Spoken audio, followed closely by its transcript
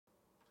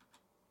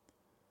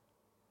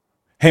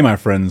Hey, my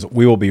friends,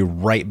 we will be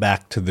right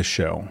back to the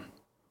show.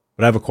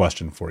 But I have a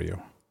question for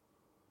you.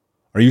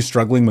 Are you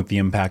struggling with the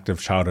impact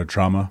of childhood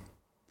trauma?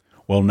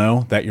 Well,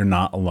 know that you're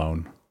not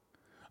alone.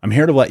 I'm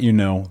here to let you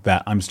know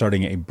that I'm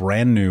starting a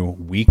brand new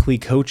weekly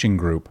coaching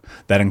group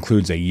that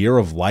includes a year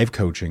of live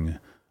coaching,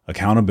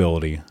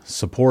 accountability,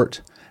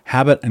 support,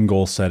 habit and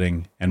goal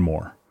setting, and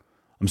more.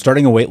 I'm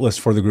starting a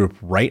waitlist for the group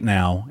right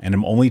now, and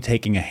I'm only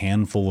taking a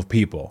handful of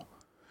people.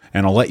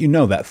 And I'll let you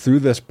know that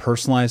through this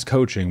personalized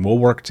coaching, we'll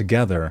work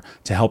together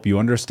to help you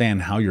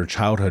understand how your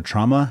childhood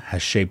trauma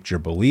has shaped your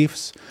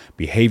beliefs,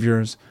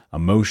 behaviors,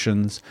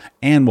 emotions,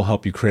 and will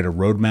help you create a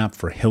roadmap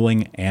for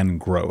healing and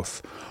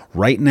growth.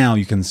 Right now,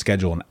 you can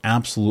schedule an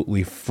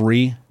absolutely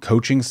free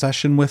coaching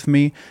session with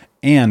me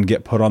and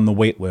get put on the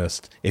wait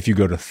list if you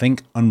go to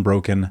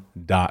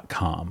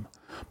thinkunbroken.com.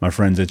 My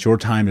friends, it's your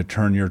time to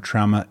turn your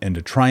trauma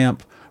into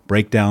triumph,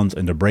 breakdowns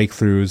into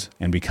breakthroughs,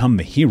 and become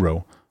the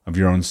hero of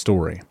your own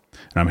story.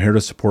 And I'm here to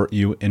support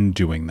you in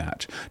doing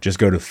that. Just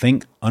go to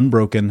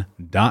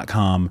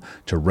thinkunbroken.com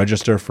to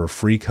register for a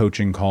free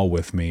coaching call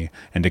with me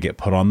and to get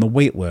put on the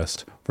wait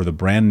list for the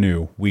brand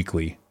new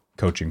weekly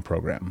coaching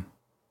program.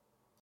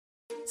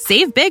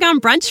 Save big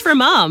on brunch for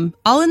mom,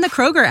 all in the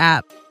Kroger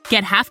app.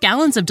 Get half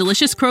gallons of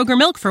delicious Kroger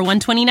milk for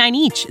 $1.29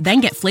 each.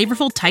 Then get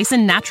flavorful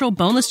Tyson natural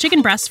boneless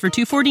chicken breasts for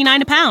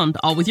 $2.49 a pound,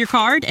 all with your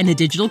card and a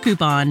digital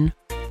coupon.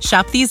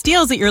 Shop these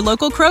deals at your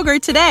local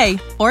Kroger today,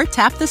 or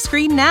tap the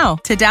screen now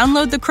to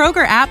download the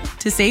Kroger app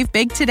to save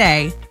big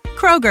today.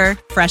 Kroger,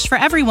 fresh for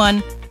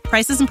everyone.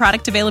 Prices and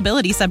product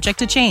availability subject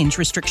to change.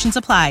 Restrictions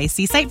apply.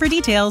 See site for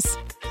details.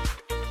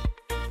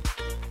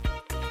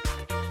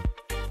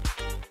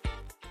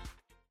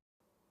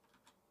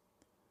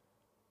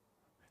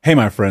 Hey,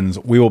 my friends,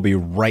 we will be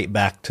right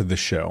back to the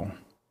show.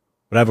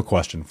 But I have a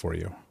question for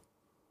you.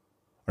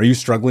 Are you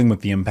struggling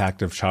with the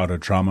impact of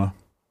childhood trauma?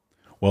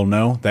 Well,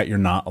 know that you're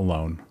not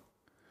alone.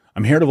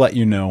 I'm here to let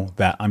you know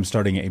that I'm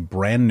starting a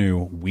brand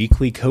new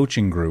weekly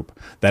coaching group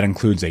that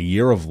includes a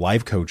year of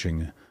live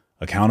coaching,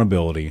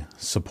 accountability,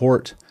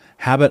 support,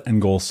 habit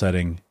and goal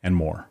setting, and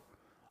more.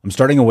 I'm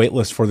starting a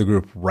waitlist for the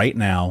group right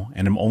now,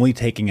 and I'm only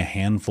taking a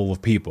handful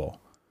of people.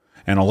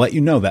 And I'll let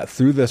you know that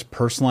through this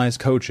personalized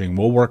coaching,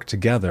 we'll work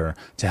together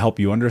to help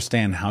you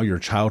understand how your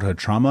childhood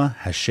trauma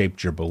has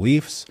shaped your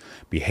beliefs,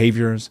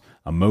 behaviors,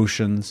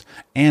 emotions,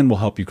 and will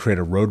help you create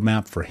a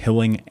roadmap for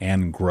healing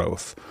and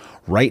growth.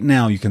 Right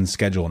now, you can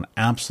schedule an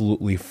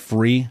absolutely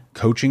free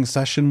coaching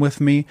session with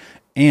me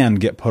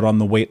and get put on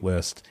the wait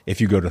list if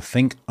you go to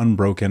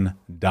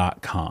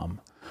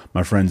thinkunbroken.com.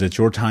 My friends, it's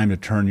your time to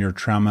turn your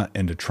trauma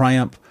into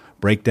triumph,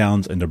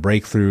 breakdowns into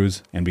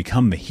breakthroughs, and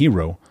become the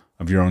hero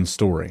of your own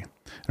story.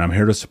 And I'm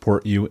here to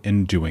support you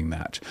in doing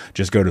that.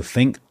 Just go to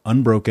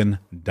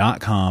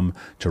thinkunbroken.com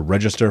to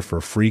register for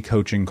a free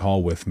coaching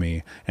call with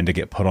me and to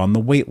get put on the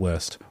wait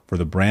list for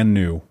the brand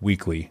new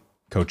weekly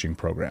coaching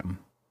program.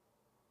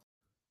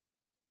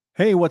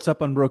 Hey, what's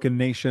up, Unbroken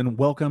Nation?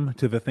 Welcome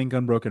to the Think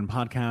Unbroken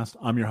podcast.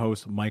 I'm your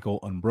host, Michael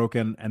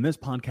Unbroken, and this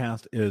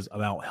podcast is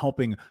about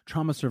helping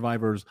trauma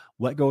survivors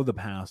let go of the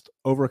past,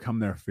 overcome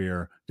their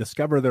fear,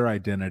 discover their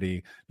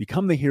identity,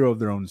 become the hero of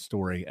their own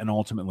story, and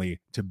ultimately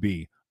to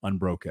be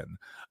unbroken.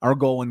 Our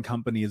goal in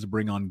company is to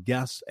bring on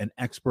guests and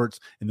experts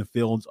in the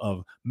fields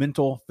of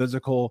mental,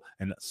 physical,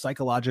 and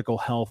psychological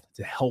health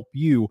to help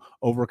you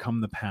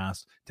overcome the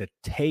past, to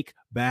take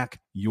back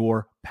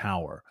your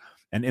power.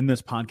 And in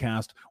this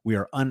podcast, we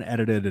are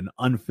unedited and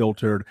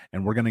unfiltered,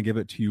 and we're going to give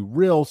it to you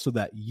real so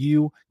that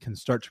you can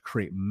start to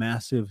create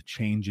massive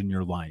change in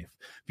your life.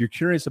 If you're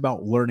curious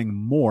about learning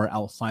more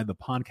outside the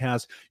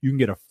podcast, you can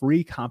get a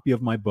free copy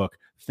of my book,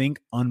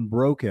 Think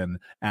Unbroken,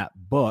 at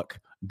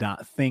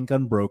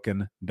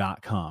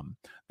book.thinkunbroken.com.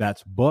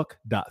 That's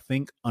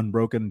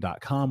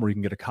book.thinkunbroken.com, where you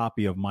can get a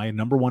copy of my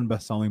 #1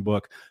 best-selling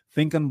book,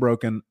 Think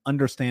Unbroken: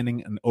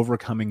 Understanding and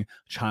Overcoming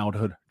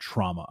Childhood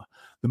Trauma.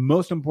 The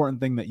most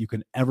important thing that you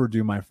can ever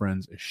do, my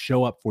friends, is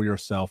show up for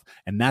yourself,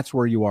 and that's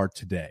where you are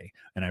today.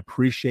 And I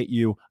appreciate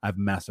you. I have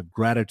massive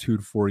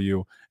gratitude for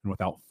you. And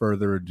without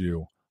further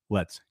ado,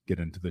 let's get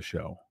into the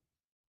show.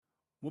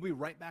 We'll be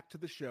right back to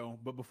the show,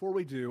 but before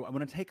we do, I'm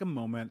going to take a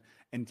moment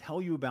and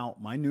tell you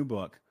about my new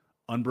book,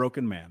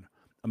 Unbroken Man,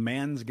 a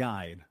man's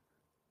guide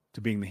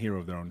to being the hero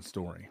of their own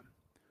story.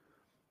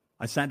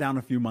 I sat down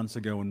a few months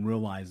ago and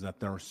realized that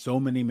there are so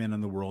many men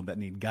in the world that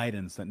need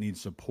guidance, that need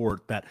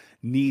support, that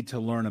need to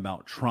learn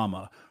about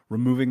trauma,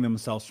 removing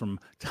themselves from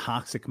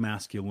toxic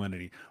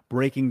masculinity,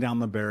 breaking down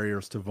the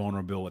barriers to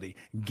vulnerability,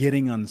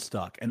 getting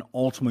unstuck, and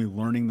ultimately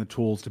learning the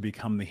tools to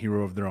become the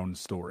hero of their own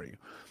story.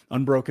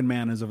 Unbroken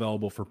Man is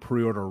available for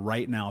pre-order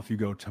right now if you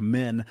go to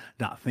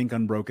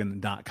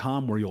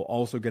men.thinkunbroken.com, where you'll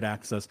also get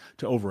access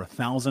to over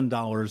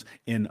 $1,000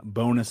 in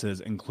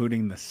bonuses,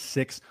 including the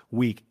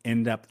 6-week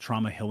in-depth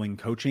trauma healing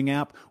coaching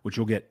app, which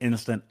you'll get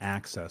instant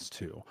access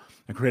to.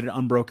 I created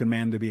Unbroken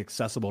Man to be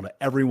accessible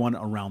to everyone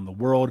around the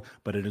world,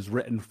 but it is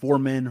written for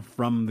men, men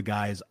from the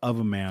guise of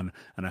a man,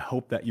 and I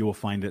hope that you will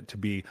find it to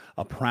be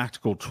a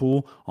practical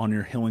tool on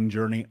your healing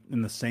journey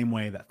in the same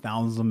way that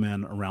thousands of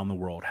men around the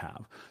world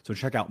have. So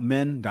check out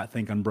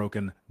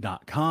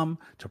men.thinkunbroken.com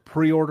to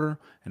pre-order,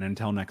 and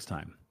until next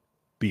time,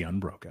 be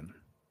unbroken.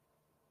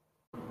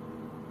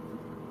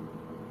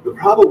 The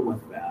problem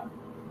with that,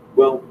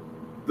 well,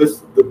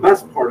 the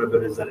best part of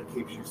it is that it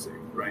keeps you safe,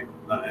 right?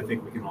 I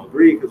think we can all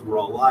agree because we're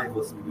all live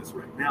listening to this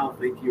right now.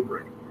 Thank you,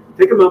 brain.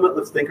 Take a moment.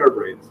 Let's thank our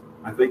brains.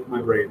 I thank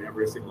my brain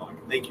every single day.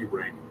 Thank you,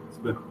 brain. It's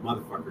been a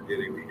motherfucker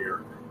getting me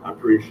here. I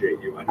appreciate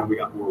you. I know we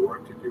got more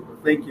work to do,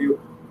 but thank you.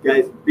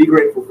 Guys, be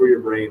grateful for your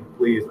brain,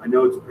 please. I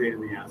know it's a pain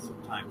in the ass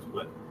sometimes,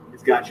 but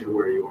it's got you to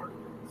where you are.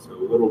 So a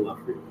little love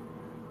for you.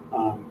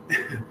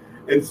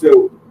 And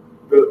so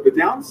the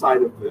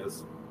downside of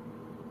this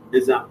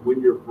is that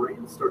when your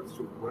brain starts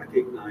to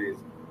recognize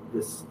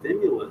the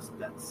stimulus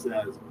that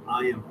says,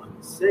 I am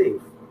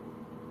unsafe,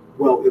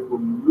 well, it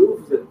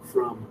removes it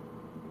from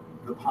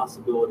the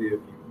possibility of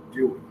you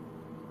doing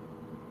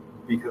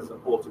it, because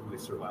ultimately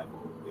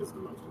survival is the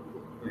most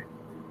important thing.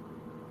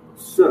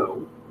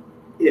 So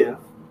if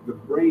the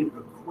brain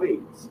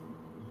equates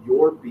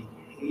your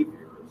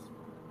behaviors,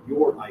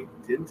 your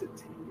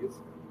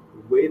identities,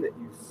 the way that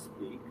you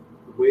speak,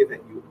 the way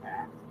that you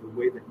act, the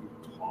way that you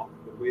talk,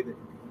 the way that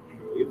you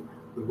behave,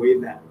 the way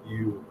that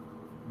you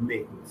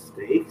make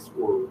mistakes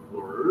or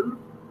learn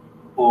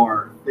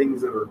are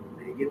things that are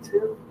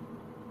negative,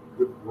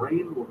 the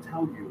brain will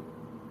tell you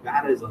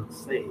that is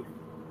unsafe.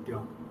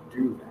 Don't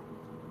do that.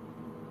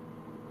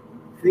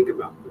 Think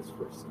about this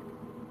for a second.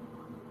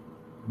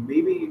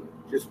 Maybe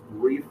just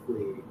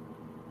briefly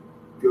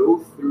go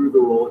through the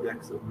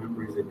Rolodex of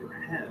memories in your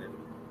head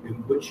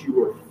in which you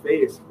were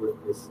faced with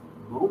this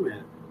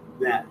moment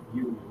that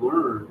you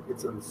learned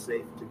it's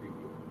unsafe to be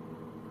you.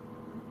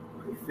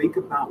 Think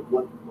about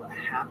what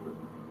happened.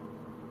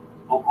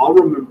 I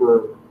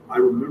remember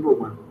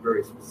one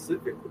very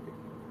specifically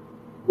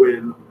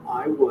when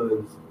I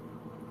was,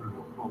 I don't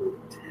know, probably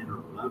 10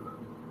 or 11.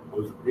 I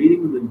was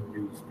reading the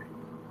newspaper.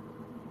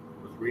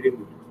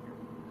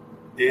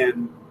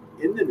 And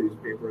in the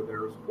newspaper,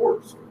 there was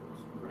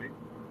horoscopes, right?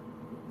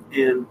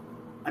 And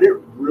I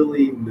didn't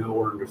really know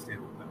or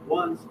understand what that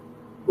was,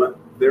 but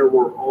there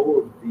were all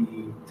of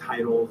the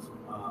titles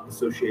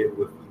associated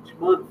with each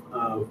month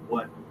of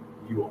what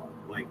you are.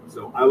 Like,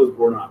 so I was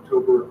born in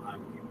October,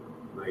 I'm Libra,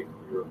 right?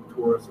 You're a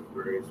Taurus,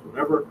 Aquarius,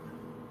 whatever.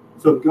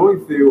 So I'm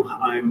going through,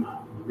 I'm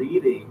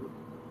reading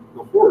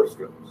the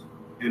horoscopes,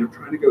 and I'm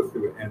trying to go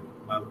through it. And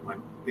my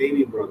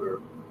baby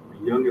brother, my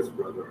youngest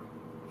brother,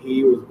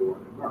 he was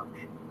born in March.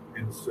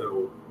 And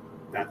so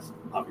that's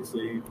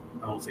obviously,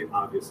 I won't say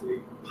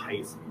obviously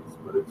Pisces,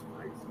 but it's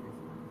Pisces.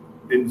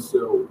 And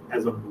so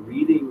as I'm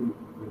reading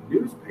the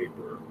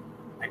newspaper,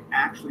 I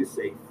actually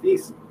say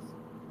theses,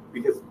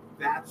 because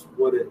that's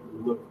what it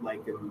looked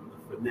like in the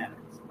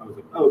phonetics. I was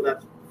like, oh,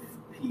 that's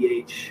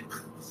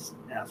PHS,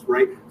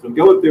 right? So I'm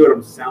going through it,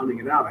 I'm sounding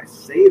it out. I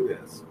say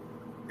this,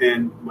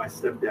 and my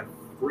stepdad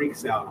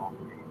freaks out on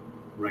me,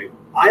 right?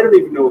 I don't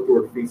even know what the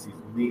word feces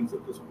means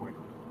at this point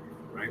in my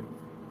life, right?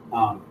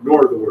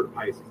 Nor the word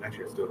Pisces.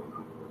 Actually, I still don't know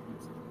the word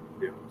Pisces.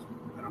 Yeah,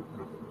 I don't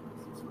know the word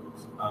Pisces,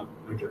 folks.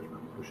 No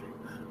judgment, no shame.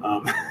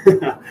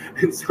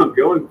 And so I'm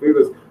going through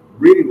this,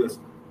 reading this,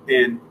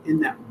 and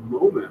in that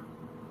moment,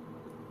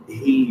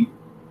 he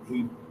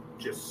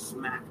just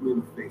smacked me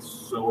in the face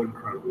so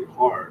incredibly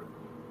hard,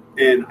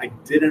 and I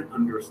didn't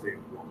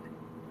understand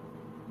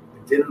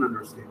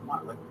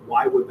why. Like,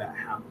 why would that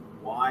happen?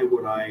 Why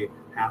would I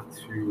have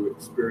to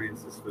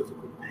experience this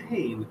physical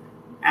pain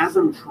as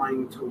I'm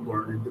trying to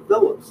learn and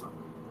develop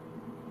something?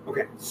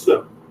 Okay,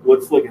 so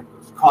let's look at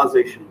this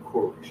causation and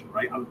correlation,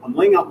 right? I'm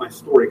laying out my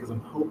story because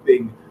I'm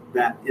hoping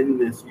that in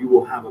this you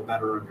will have a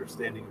better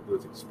understanding of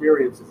those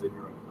experiences in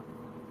your own life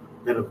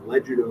that have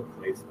led you to a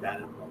place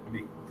that involved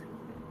me.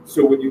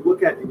 So when you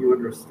look at and you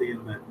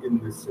understand that in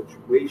this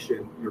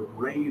situation, your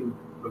brain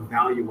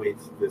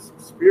evaluates this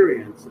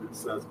experience and it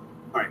says,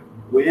 all right,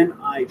 when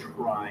I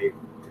try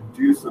to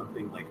do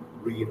something like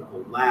read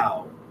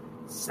aloud,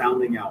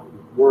 sounding out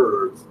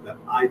words that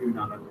I do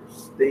not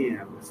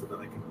understand so that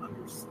I can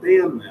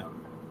understand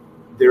them,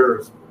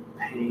 there's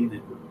pain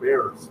and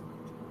embarrassment.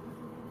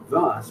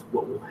 Thus,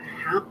 what will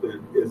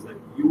happen is that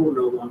you will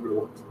no longer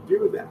want to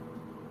do that.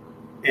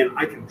 And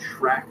I can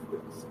track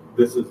this.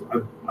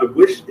 I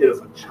wish as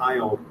a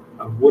child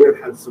I would have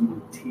had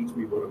someone teach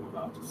me what I'm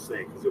about to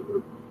say, because it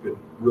would have been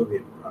really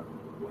incredible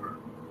to learn.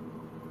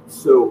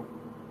 So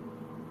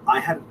I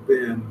had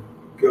been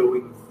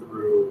going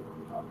through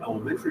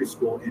elementary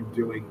school and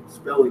doing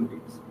spelling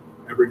bees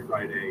every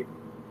Friday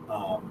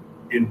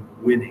and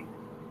winning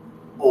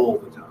all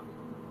the time.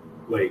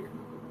 Like,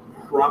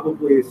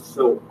 probably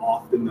so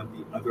often that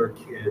the other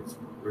kids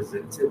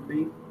resented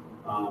me,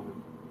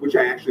 which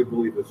I actually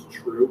believe is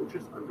true, which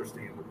is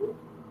understandable,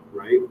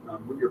 right?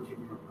 When you're a kid,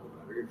 you don't know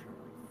better. You're trying to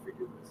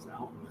figure this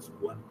out, and this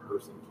one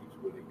person keeps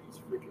winning these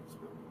freaking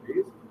spelling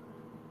bees.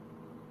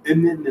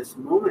 And then this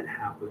moment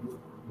happens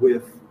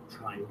with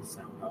trying to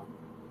sound out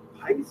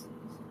Pisces.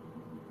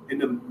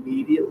 And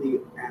immediately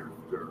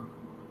after,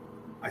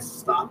 I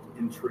stopped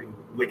entering,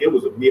 like it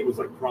was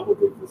like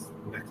probably this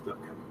next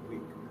upcoming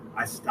week.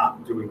 I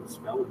stopped doing the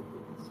spelling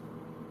bees.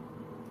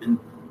 And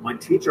my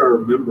teacher, I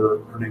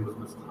remember, her name was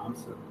Miss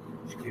Thompson.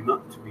 She came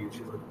up to me and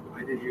she's like,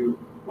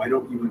 why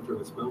don't you enter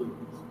the spelling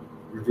bees?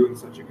 You're doing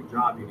such a good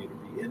job. You need to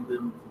be in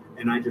them.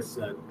 And I just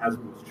said, as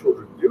most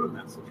children do in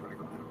that situation, I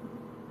go, I don't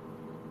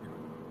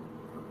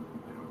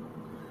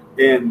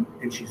know.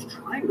 And she's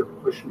trying to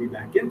push me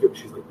back into it.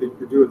 She's like,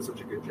 you're doing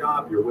such a good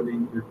job. You're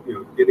winning.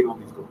 You're getting all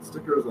these gold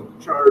stickers on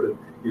the chart. And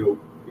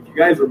if you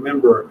guys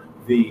remember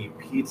the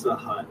Pizza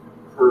Hut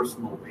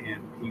personal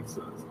pan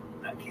pizzas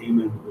that came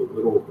in the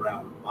little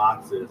brown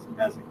boxes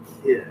as a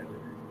kid,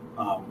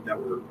 that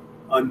were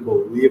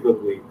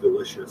unbelievably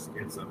delicious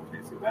and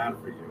simultaneously bad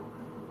for you,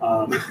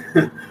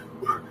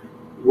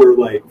 were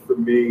like, for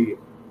me,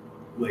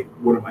 like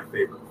one of my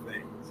favorite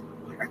things.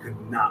 Like I could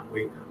not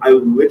wait. I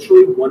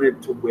literally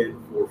wanted to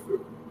win for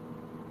food.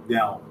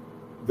 Now,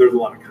 there's a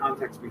lot of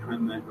context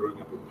behind that.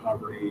 Growing up in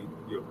poverty,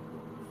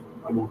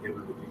 I won't get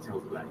into the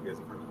details of that. You guys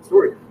have heard that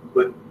story.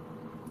 But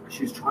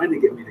she's trying to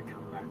get me to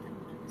come back and do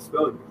these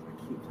spelling bees. I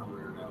keep telling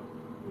her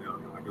no,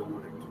 I don't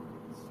want to do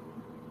this.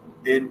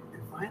 And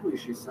finally,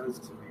 she says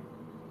to me,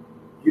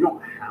 you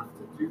don't have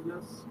to do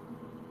this.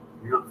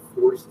 You're not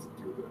forced to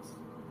do this.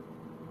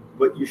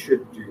 But you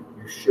should do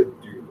this.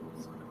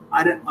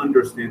 I didn't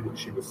understand what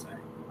she was saying.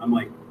 I'm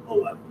like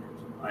 11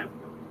 years old. I have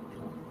no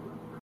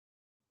idea.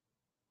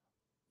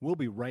 We'll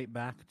be right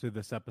back to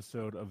this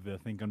episode of the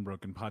Think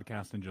Unbroken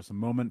podcast in just a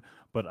moment,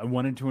 but I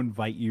wanted to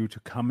invite you to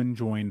come and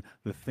join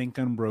the Think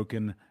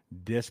Unbroken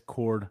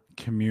Discord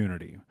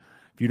community.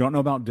 If you don't know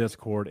about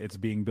Discord, it's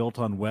being built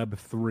on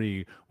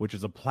Web3, which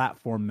is a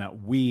platform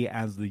that we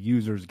as the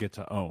users get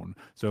to own.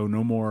 So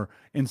no more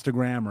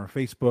Instagram or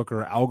Facebook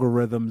or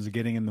algorithms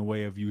getting in the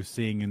way of you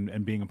seeing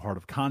and being a part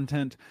of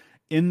content.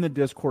 In the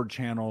Discord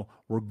channel,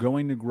 we're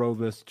going to grow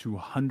this to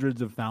hundreds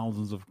of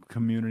thousands of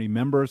community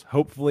members,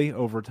 hopefully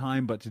over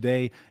time. But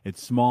today,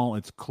 it's small,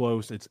 it's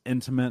close, it's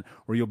intimate,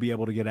 where you'll be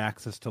able to get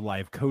access to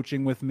live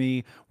coaching with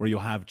me, where you'll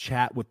have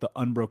chat with the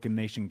Unbroken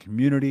Nation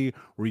community,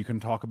 where you can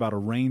talk about a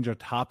range of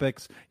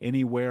topics,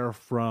 anywhere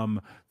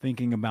from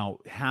thinking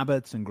about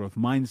habits and growth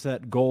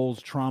mindset,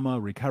 goals, trauma,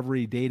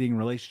 recovery, dating,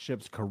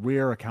 relationships,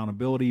 career,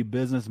 accountability,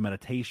 business,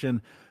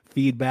 meditation,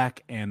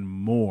 feedback, and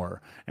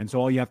more. And so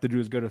all you have to do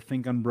is go to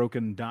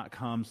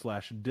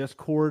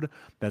thinkunbroken.com/discord.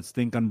 That's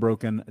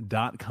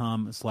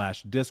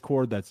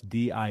thinkunbroken.com/discord. That's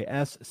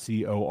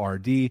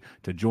DISCORD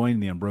to join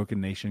the Unbroken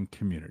Nation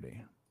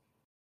community.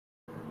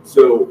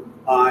 So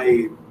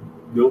I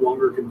no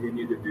longer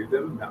continue to do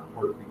them that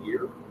part of the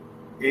year.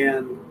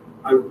 And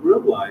I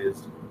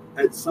realized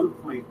at some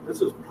point,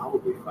 this was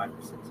probably 5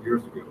 or 6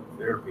 years ago in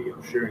therapy, I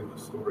was sharing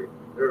this story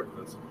with a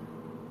therapist.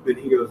 Then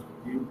he goes,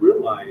 you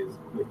realize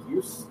that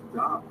you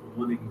stop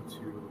wanting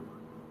to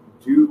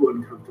do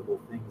uncomfortable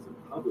things in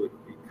public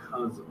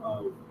because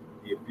of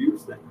the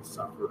abuse that you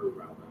suffered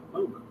around that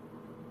moment.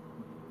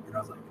 And I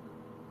was like,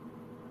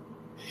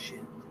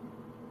 shit.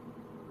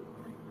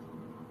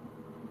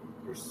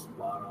 You're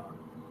spot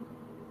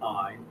on.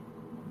 I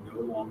no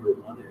longer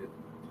wanted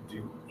to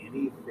do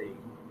anything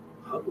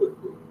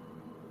publicly.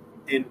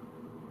 And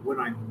when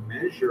I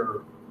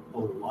measure a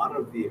lot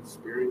of the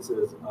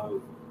experiences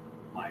of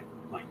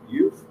my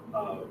youth,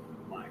 of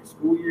my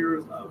school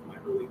years, of my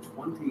early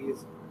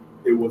 20s,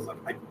 it was like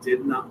I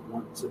did not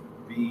want to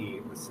be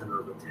the center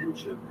of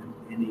attention in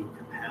any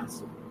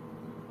capacity.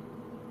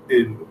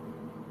 And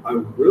I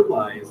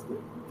realized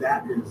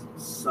that is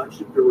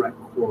such a direct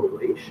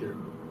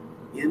correlation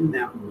in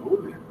that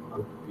moment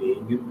of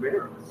being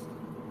embarrassed,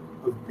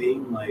 of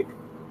being like,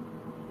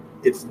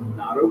 it's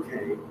not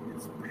okay,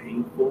 it's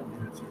painful,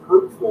 and it's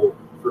hurtful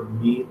for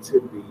me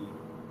to be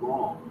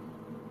wrong.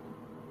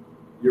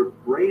 Your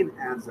brain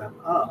adds that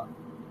up.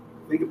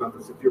 Think about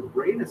this. If your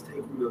brain is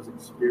taking those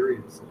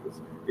experiences,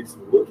 it's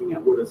looking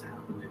at what has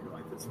happened in your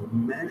life, it's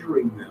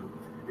measuring them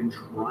and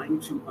trying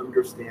to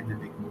understand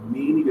and make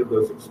meaning of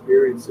those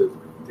experiences,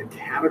 to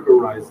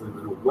categorize them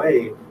in a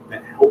way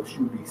that helps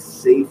you be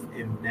safe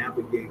and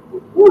navigate the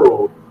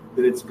world,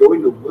 then it's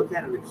going to look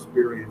at an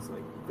experience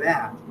like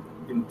that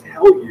and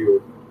tell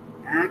you,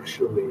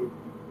 actually,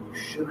 you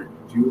shouldn't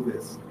do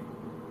this thing.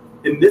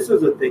 And this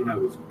is a thing I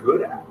was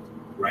good at,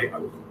 right? I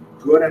was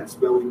good at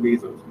spelling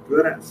bees, I was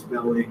good at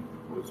spelling,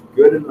 I was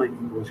good in my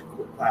English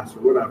class or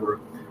whatever.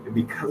 And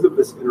because of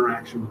this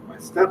interaction with my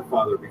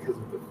stepfather, because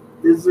of the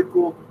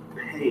physical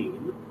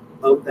pain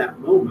of that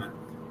moment,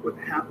 what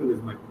happened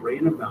is my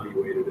brain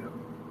evaluated it.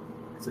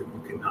 I said,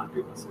 you cannot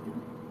do this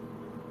again.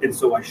 And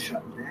so I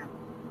shut down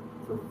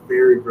for a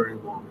very, very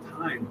long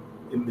time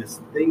in this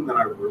thing that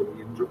I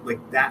really enjoyed.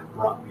 Like, that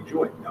brought me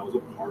joy. That was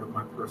a part of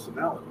my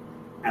personality.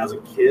 As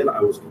a kid,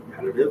 I was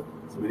competitive.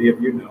 As many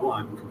of you know,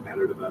 I'm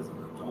competitive as an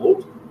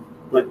adult.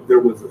 But there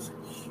was this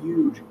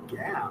huge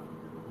gap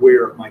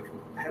where my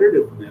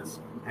competitiveness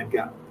had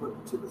got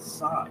put to the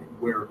side,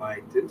 where my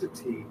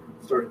identity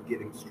started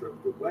getting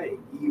stripped away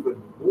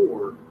even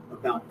more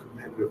about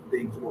competitive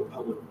things or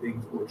public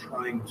things or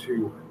trying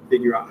to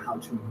figure out how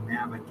to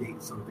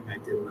navigate something I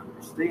didn't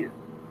understand.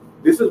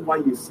 This is why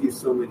you see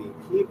so many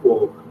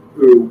people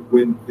who,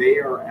 when they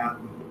are at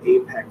the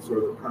apex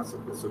or the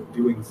precipice of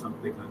doing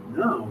something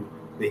unknown,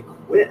 they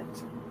quit.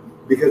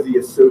 Because the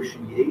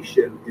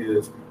association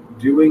is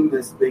doing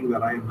this thing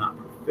that I am not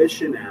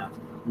proficient at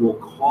will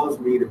cause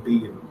me to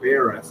be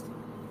embarrassed.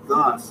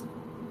 Thus,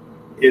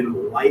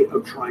 in light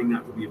of trying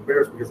not to be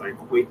embarrassed, because I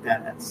equate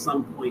that at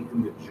some point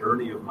in the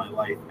journey of my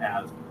life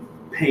as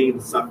pain,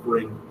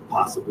 suffering,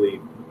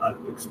 possibly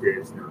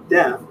experience near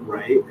death,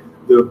 right?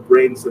 The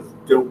brain says,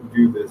 don't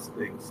do this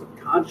thing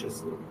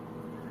subconsciously.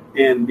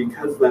 And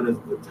because that is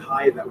the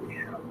tie that we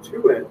have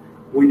to it,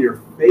 when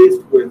you're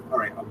faced with, all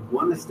right, I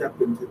want to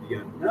step into the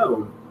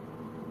unknown,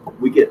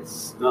 we get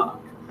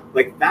stuck.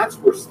 Like, that's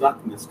where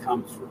stuckness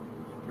comes from,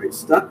 right?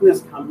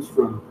 Stuckness comes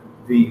from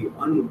the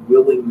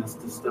unwillingness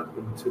to step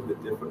into the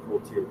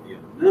difficulty of the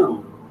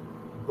unknown,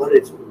 but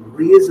it's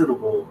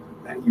reasonable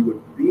that you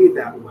would be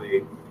that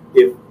way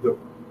if the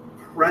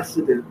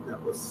precedent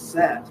that was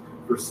set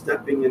for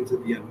stepping into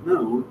the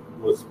unknown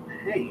was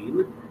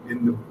pain,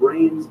 and the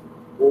brain's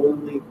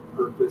only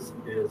purpose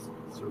is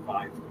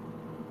survival.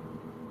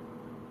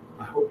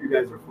 I hope you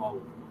guys are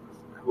following this.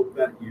 I hope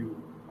that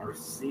you are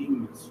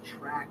seeing this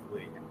track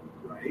laid out,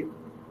 right?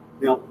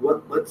 Now,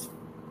 let's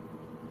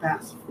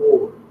fast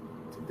forward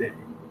today,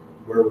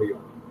 where we are.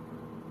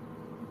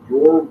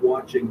 You're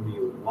watching me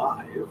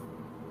live,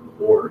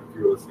 or if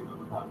you're listening on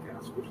the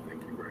podcast, which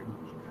thank you very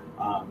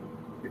much.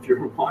 If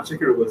you're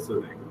watching or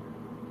listening,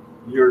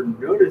 you're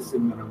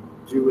noticing that I'm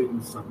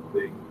doing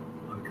something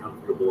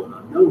uncomfortable and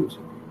unknown to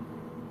me.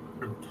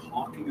 I'm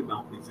talking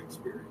about these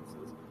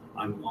experiences.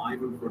 I'm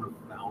live in front of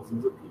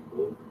thousands of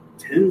people,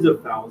 tens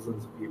of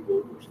thousands of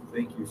people, which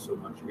thank you so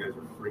much. You guys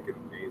are freaking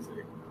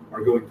amazing,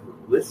 are going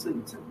to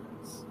listen to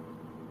this.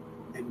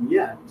 And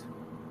yet,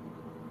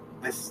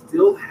 I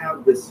still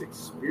have this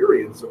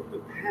experience of the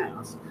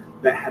past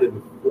that had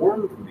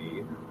informed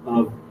me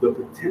of the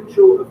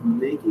potential of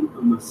making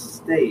a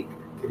mistake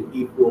could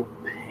equal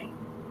pain.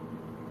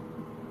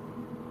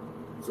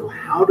 So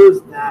how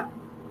does that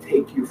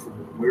take you from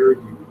where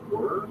you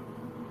were?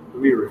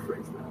 Let me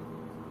rephrase that.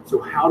 So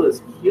how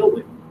does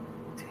healing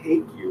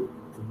take you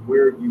from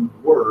where you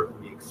were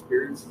in the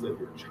experiences of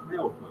your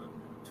childhood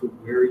to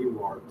where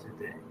you are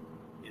today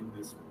in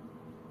this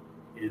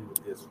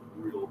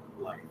real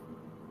life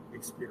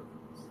experience?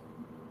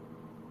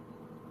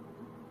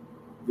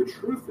 The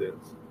truth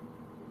is,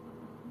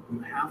 you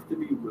have to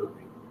be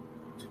willing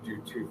to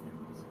do two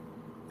things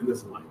in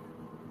this life.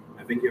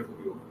 I think you have to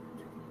be willing to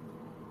do two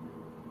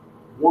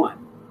things.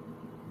 One,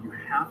 you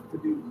have to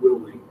be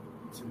willing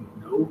to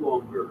no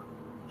longer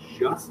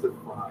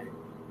justify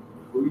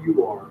who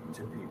you are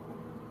to people,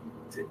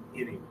 to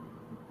anyone.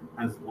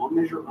 As long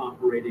as you're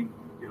operating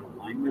in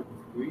alignment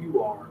with who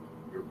you are,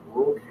 your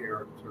moral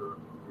character,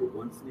 your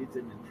wants, needs,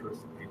 and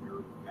interests, and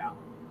your values.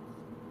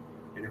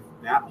 And if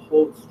that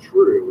holds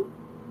true,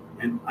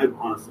 and I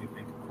honestly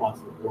think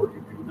across the board,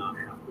 you do not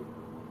have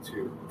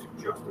to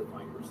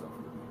justify yourself.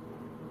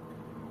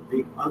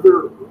 The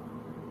other,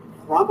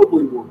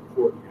 probably more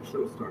important, I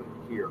should have started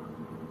here,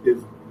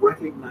 is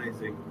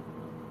recognizing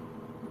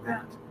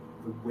that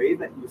the way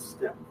that you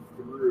step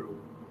through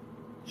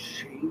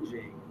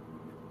changing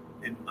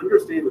and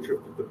understanding the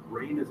truth that the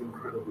brain is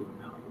incredibly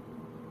malleable.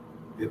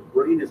 The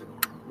brain is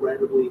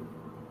incredibly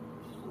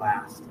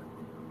plastic.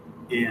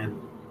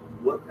 And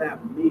what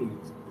that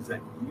means is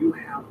that you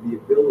have the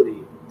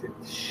ability to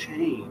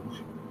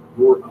change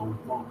your own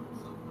thoughts.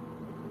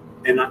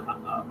 And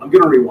I'm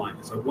going to rewind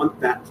this. I want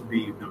that to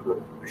be number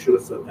one. I should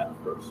have said that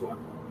first, so I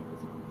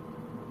apologize.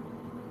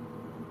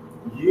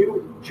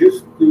 You,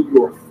 just through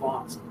your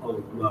thoughts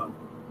alone,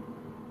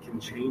 can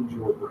change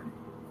your brain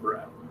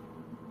forever.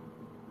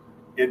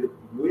 And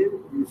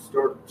when you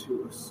start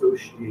to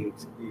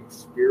associate the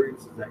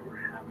experiences that you're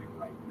having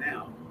right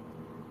now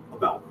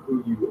about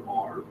who you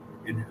are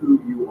and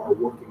who you are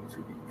working to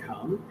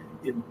become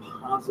in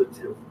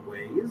positive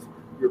ways,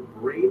 your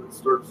brain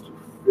starts to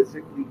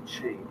physically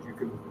change. You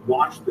can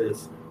watch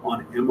this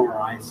on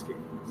MRI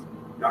scans.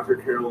 Dr.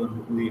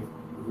 Carolyn Leaf,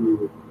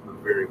 who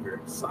I'm very, very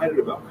excited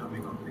about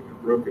coming on Think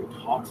Unbroken,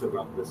 talks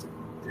about this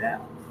in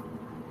depth.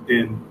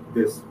 And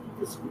this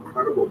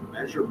incredible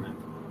measurement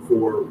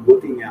for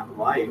looking at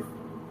life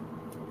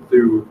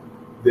through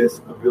this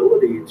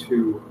ability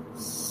to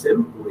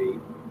simply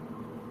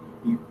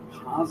be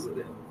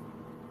positive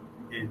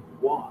and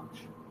watch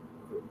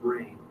the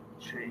brain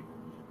change.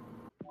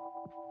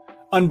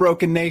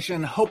 Unbroken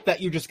Nation, hope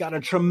that you just got a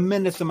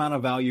tremendous amount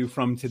of value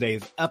from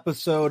today's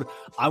episode.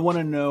 I want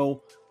to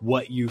know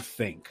what you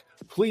think.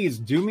 Please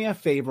do me a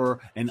favor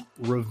and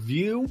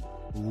review,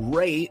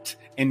 rate,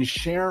 and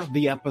share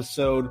the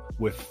episode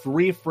with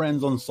 3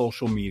 friends on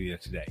social media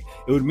today.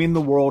 It would mean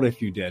the world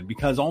if you did,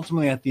 because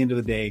ultimately at the end of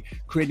the day,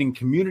 creating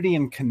community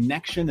and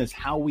connection is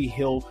how we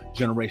heal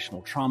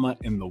generational trauma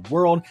in the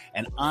world.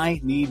 And I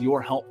need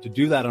your help to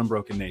do that,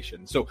 Unbroken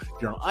Nation. So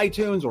if you're on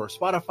iTunes or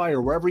Spotify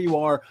or wherever you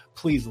are,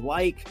 please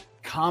like,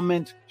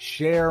 comment,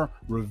 share,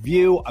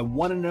 review. I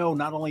want to know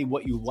not only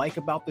what you like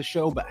about the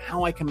show, but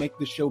how I can make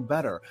the show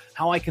better,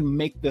 how I can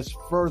make this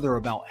further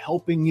about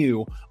helping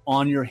you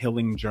on your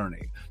healing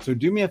journey. So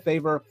do me a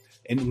favor.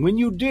 And when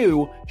you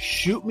do,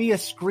 shoot me a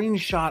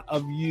screenshot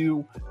of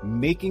you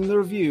making the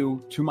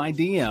review to my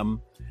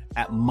DM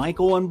at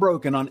Michael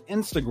Unbroken on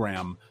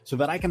Instagram so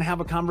that I can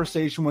have a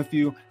conversation with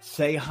you,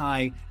 say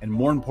hi, and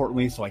more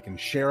importantly, so I can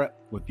share it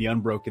with the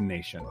Unbroken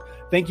Nation.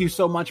 Thank you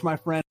so much, my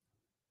friend.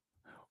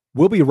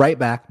 We'll be right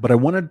back, but I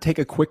wanted to take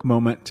a quick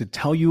moment to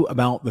tell you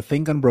about the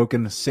Think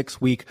Unbroken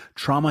 6-week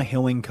trauma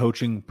healing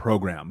coaching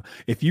program.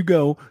 If you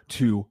go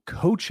to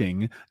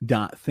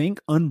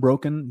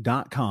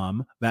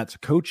coaching.thinkunbroken.com, that's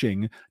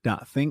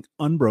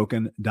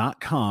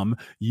coaching.thinkunbroken.com,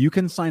 you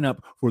can sign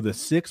up for the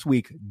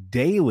 6-week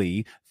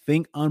daily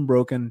Think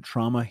Unbroken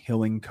Trauma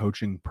Healing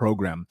Coaching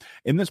Program.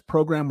 In this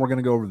program, we're going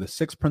to go over the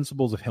 6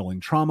 principles of healing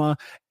trauma,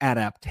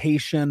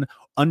 adaptation,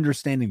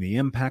 understanding the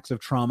impacts of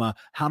trauma,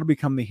 how to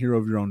become the hero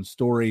of your own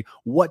story,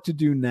 what to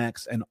do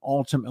next, and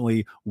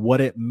ultimately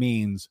what it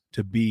means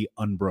to be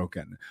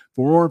unbroken.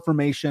 For more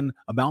information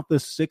about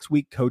this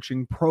 6-week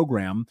coaching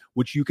program,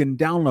 which you can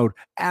download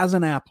as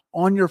an app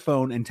on your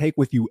phone and take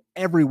with you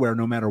everywhere,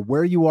 no matter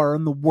where you are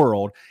in the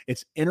world,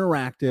 it's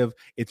interactive.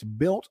 It's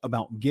built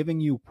about giving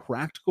you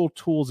practical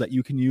tools that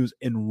you can use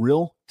in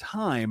real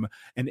time.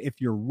 And if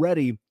you're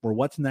ready for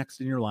what's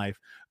next in your life,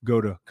 go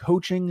to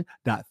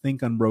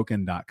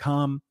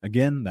coaching.thinkunbroken.com.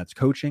 Again, that's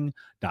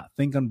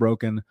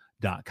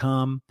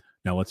coaching.thinkunbroken.com.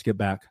 Now let's get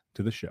back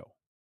to the show.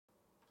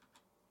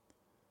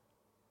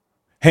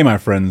 Hey, my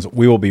friends,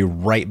 we will be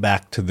right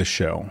back to the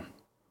show.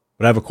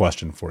 But I have a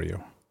question for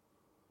you.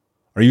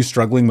 Are you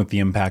struggling with the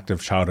impact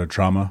of childhood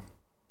trauma?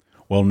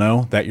 Well,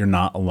 know that you're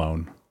not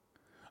alone.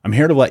 I'm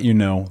here to let you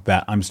know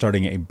that I'm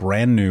starting a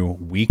brand new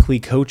weekly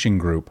coaching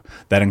group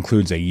that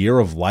includes a year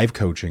of live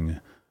coaching,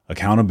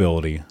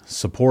 accountability,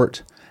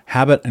 support,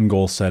 habit and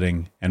goal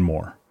setting, and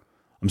more.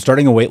 I'm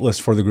starting a waitlist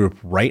for the group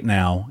right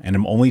now, and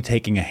I'm only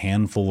taking a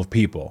handful of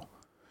people.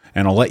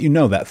 And I'll let you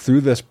know that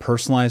through this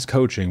personalized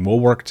coaching, we'll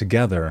work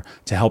together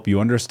to help you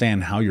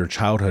understand how your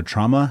childhood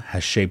trauma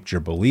has shaped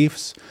your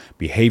beliefs,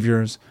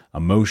 behaviors,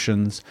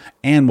 emotions,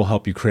 and will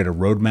help you create a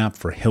roadmap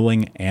for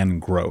healing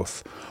and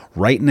growth.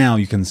 Right now,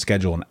 you can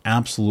schedule an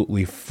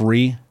absolutely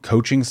free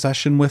coaching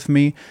session with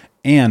me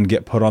and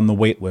get put on the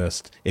wait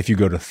list if you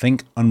go to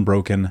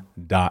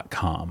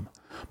thinkunbroken.com.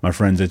 My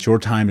friends, it's your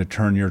time to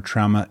turn your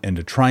trauma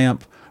into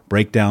triumph,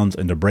 breakdowns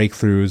into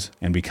breakthroughs,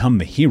 and become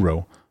the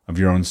hero of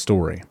your own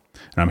story.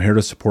 And I'm here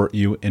to support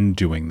you in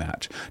doing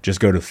that. Just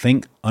go to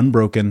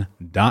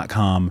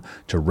thinkunbroken.com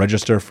to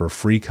register for a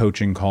free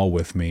coaching call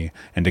with me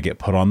and to get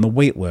put on the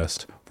wait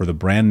list for the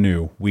brand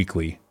new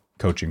weekly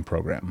coaching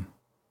program.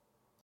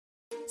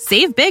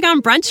 Save big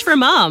on brunch for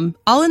mom,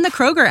 all in the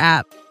Kroger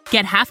app.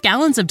 Get half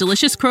gallons of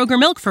delicious Kroger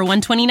milk for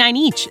 $1.29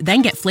 each.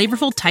 Then get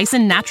flavorful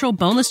Tyson natural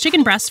boneless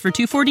chicken breasts for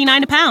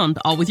 $2.49 a pound,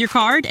 all with your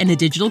card and a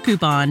digital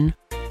coupon.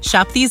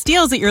 Shop these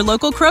deals at your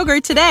local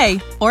Kroger today,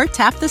 or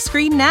tap the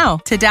screen now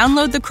to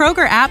download the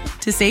Kroger app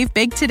to save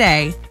big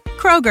today.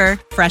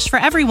 Kroger, fresh for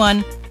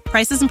everyone.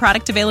 Prices and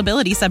product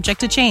availability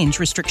subject to change.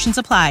 Restrictions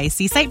apply.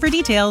 See site for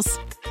details.